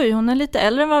bara, oj, hon är lite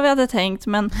äldre än vad vi hade tänkt,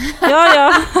 men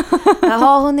ja.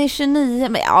 Jaha, hon är 29,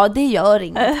 men det gör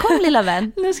inget. Kom lilla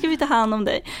vän. Nu ska vi ta hand om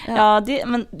dig.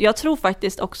 Men jag tror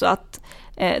faktiskt också att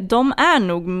de är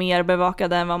nog mer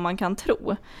bevakade än vad man kan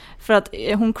tro. För att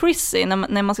hon Chrissy,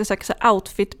 när man ska söka sig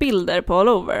outfitbilder på all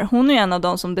over, hon är ju en av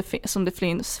de som det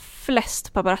finns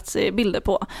flest paparazzi-bilder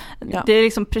på. Det är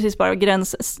liksom precis bara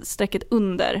gränssträcket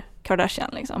under Kardashian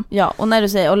liksom. Ja, och när du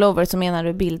säger all over så menar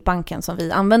du bildbanken som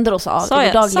vi använder oss av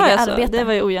i dagliga arbete. Det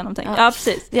var ju ogenomtänkt. Ja,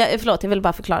 precis. Förlåt, jag vill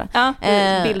bara förklara. Ja,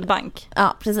 bildbank.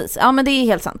 Ja, precis. Ja, men det är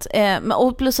helt sant.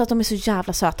 Och plus att de är så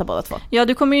jävla söta båda två. Ja,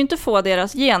 du kommer ju inte få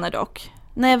deras gener dock.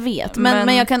 Nej, jag vet.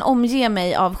 Men jag kan omge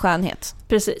mig av skönhet.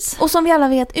 Precis. Och som vi alla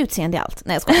vet, utseende i allt.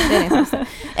 Nej, jag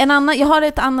skojar. Jag har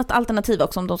ett annat alternativ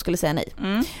också om de skulle säga nej.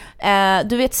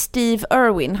 Du vet Steve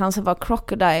Irwin, han som var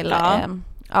Crocodile.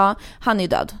 Han är ju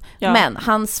död. Ja. Men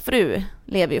hans fru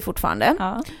lever ju fortfarande.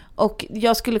 Ja. Och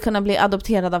jag skulle kunna bli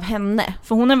adopterad av henne.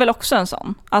 För hon är väl också en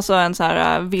sån? Alltså en så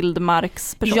här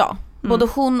vildmarksperson? Ja. Både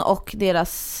hon och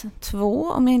deras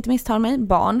 2, om jag inte misstar mig,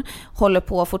 barn håller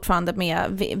på fortfarande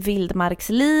med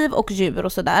vildmarksliv och djur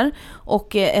och sådär.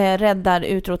 Och räddar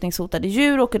utrotningshotade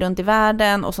djur, åker runt i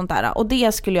världen och sånt där. Och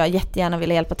det skulle jag jättegärna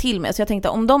vilja hjälpa till med. Så jag tänkte,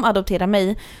 om de adopterar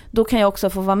mig, då kan jag också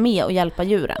få vara med och hjälpa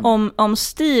djuren. Om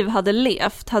Steve hade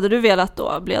levt, hade du velat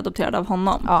då bli adopterad av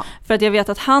honom? Ja. För att jag vet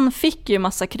att han fick ju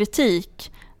massa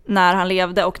kritik när han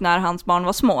levde och när hans barn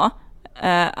var små.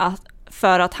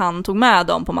 För att han tog med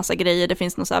dem på massa grejer. Det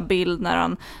finns någon så här bild när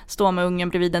han står med ungen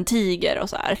bredvid en tiger och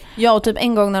så här. Ja, och typ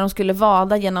en gång när de skulle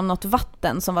vada genom något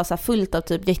vatten som var så här fullt av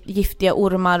typ giftiga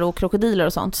ormar och krokodiler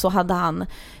och sånt, så hade han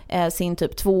sin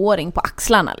typ 2-åring på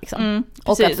axlarna liksom.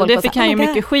 Och det fick han ju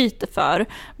mycket skit för.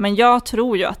 Men jag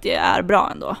tror ju att det är bra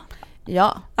ändå.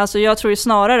 Ja. Alltså jag tror ju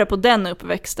snarare på den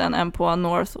uppväxten än på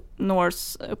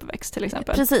Norths uppväxt till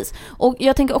exempel. Precis. Och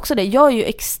jag tänker också det, jag är ju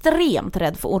extremt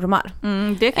rädd för ormar.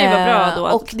 Det kan ju vara bra då.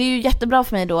 Och det är ju jättebra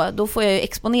för mig då får jag ju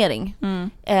exponering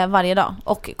varje dag.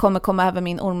 Och kommer komma över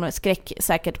min ormskräck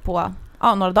säkert på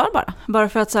några dagar bara. Bara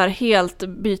för att så här helt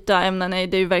byta ämnen, nej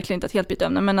det är ju verkligen inte att helt byta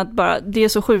ämnen, men att bara, det är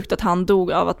så sjukt att han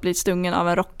dog av att bli stungen av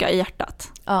en rocka i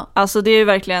hjärtat. Ja. Alltså det är ju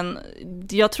verkligen,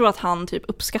 jag tror att han typ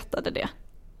uppskattade det.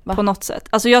 Va? På något sätt.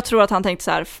 Alltså jag tror att han tänkte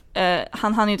så här,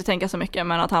 han hann ju inte tänka så mycket,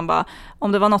 men att han bara,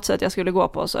 om det var något sätt jag skulle gå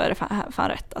på så är det fan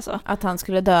rätt alltså. Att han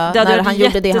skulle dö när han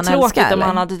gjorde det han älskar, om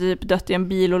han hade typ dött i en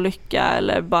bilolycka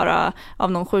eller bara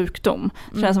av någon sjukdom.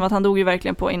 Det känns som att han dog ju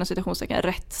verkligen på inom citationstecken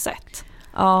rätt sätt.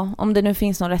 Ja, om det nu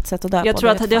finns något rätt sätt att dö på. Jag tror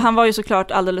att han var ju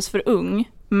såklart alldeles för ung,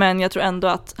 men jag tror ändå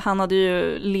att han hade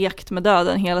ju lekt med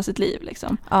döden hela sitt liv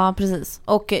liksom. Ja, precis.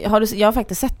 Och jag har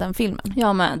faktiskt sett den filmen.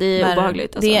 Ja, men det är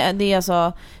obehagligt alltså. Det är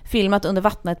alltså filmat under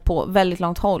vattnet på väldigt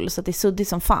långt håll, så det är suddigt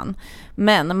som fan.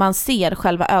 Men man ser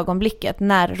själva ögonblicket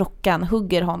när rockan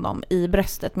hugger honom i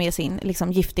bröstet med sin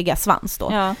liksom giftiga svans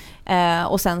då. Ja.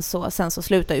 Och sen så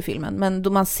slutar ju filmen. Men då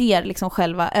man ser liksom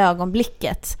själva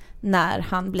ögonblicket när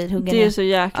han blir huggen. Det är så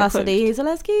jäkla sjukt. Det är så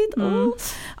läskigt.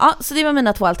 Ja, så det var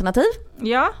mina 2 alternativ.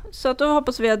 Ja, så att då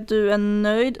hoppas vi att du är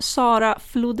nöjd. Sara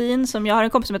Flodin, som jag har en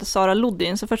kompis som heter Sara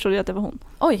Lodin, så först trodde jag att det var hon.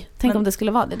 Oj, tänk om det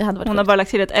skulle vara det. Det hade varit hon har bara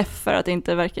lagt till ett F för att det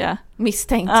inte verkar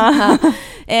misstänkt.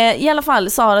 I alla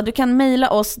fall, Sara, du kan mejla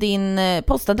oss din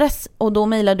postadress, och då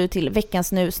mejlar du till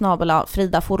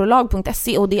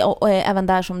veckansnu@fridaforlag.se, och det är även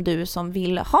där som du som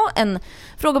vill ha en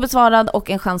fråga besvarad och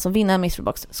en chans att vinna en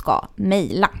mysterybox ska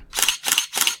mejla.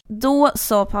 Då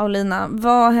så, Paulina,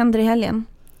 vad händer i helgen?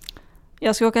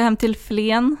 Jag ska åka hem till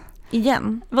Flen.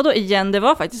 Igen? Vadå igen? Det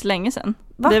var faktiskt länge sedan.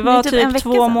 Va? Det var typ typ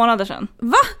 2 månader sedan.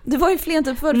 Va? Det var ju Flen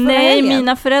typ förra Nej, helgen.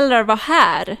 mina föräldrar var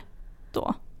här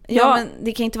då. Ja, men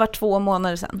det kan inte vara 2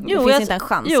 månader sedan. Jo, det finns inte en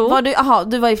chans. Jo.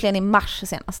 Du var i Flen i mars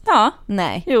senast. Ja.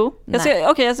 Nej. Jo.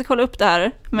 Jag ska kolla upp det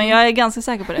här. Men jag är ganska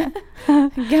säker på det.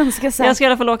 Ganska säker. Jag ska i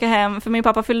alla fall åka hem, för min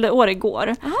pappa fyllde år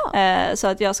igår. Så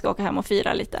att jag ska åka hem och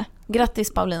fira lite.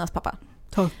 Grattis, Paulinas pappa.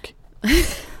 Tack.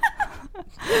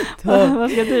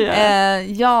 Vad ska du göra?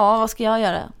 Ja, vad ska jag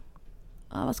göra?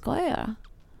 Ja, vad ska jag göra?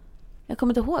 Jag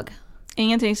kommer inte ihåg.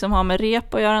 Ingenting som har med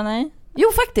rep att göra, nej? Jo,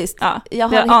 faktiskt. Ja,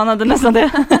 jag anade nästan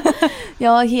det.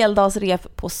 Jag har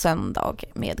heldagsrep på söndag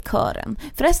med kören.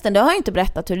 Förresten, jag har ju inte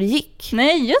berättat hur det gick.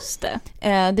 Nej, just det.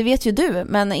 Det vet ju du,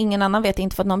 men ingen annan vet,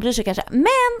 inte för att någon bryr sig kanske.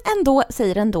 Men ändå,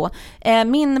 säger ändå.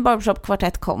 Min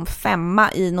barbershop-kvartett kom 5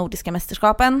 i Nordiska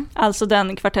mästerskapen. Alltså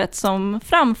den kvartett som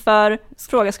framför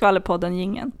Fråga Skvallerpodden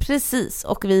Gingen. Precis,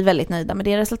 och vi är väldigt nöjda med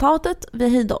det resultatet. Vi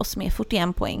höjde oss med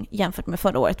 41 poäng jämfört med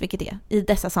förra året, vilket är i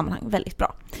dessa sammanhang väldigt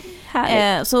bra.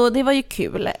 Så det var ju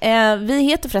kul. Vi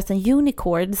heter förresten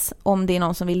Unicords. Om det är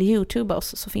någon som vill YouTube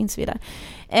oss så finns vi där.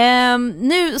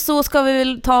 Nu så ska vi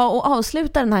väl ta och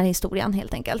avsluta den här historien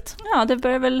helt enkelt. Ja, det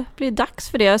börjar väl bli dags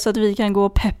för det, så att vi kan gå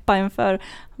och peppa inför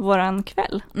våran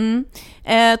kväll.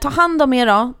 Ta hand om er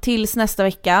då tills nästa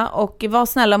vecka, och var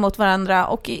snälla mot varandra,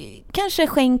 och kanske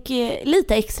skänk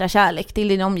lite extra kärlek till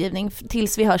din omgivning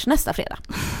tills vi hörs nästa fredag.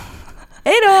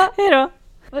 Hej då! Hej då!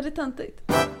 Var det töntigt?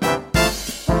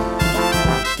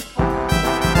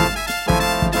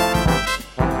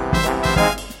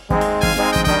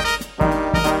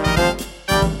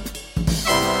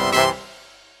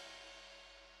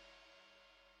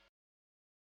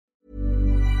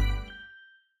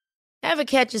 Ever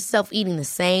catch yourself eating the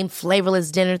same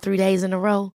flavorless dinner 3 days in a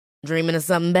row? Dreaming of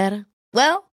something better?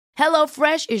 Well,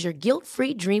 HelloFresh is your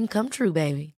guilt-free dream come true,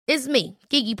 baby. It's me,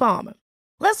 Keke Palmer.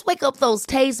 Let's wake up those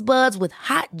taste buds with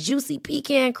hot, juicy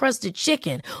pecan-crusted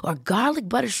chicken or garlic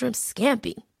butter shrimp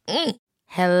scampi.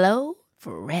 Hello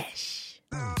Fresh.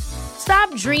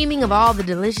 Stop dreaming of all the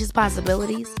delicious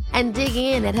possibilities and dig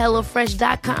in at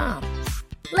HelloFresh.com.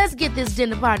 Let's get this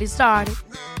dinner party started.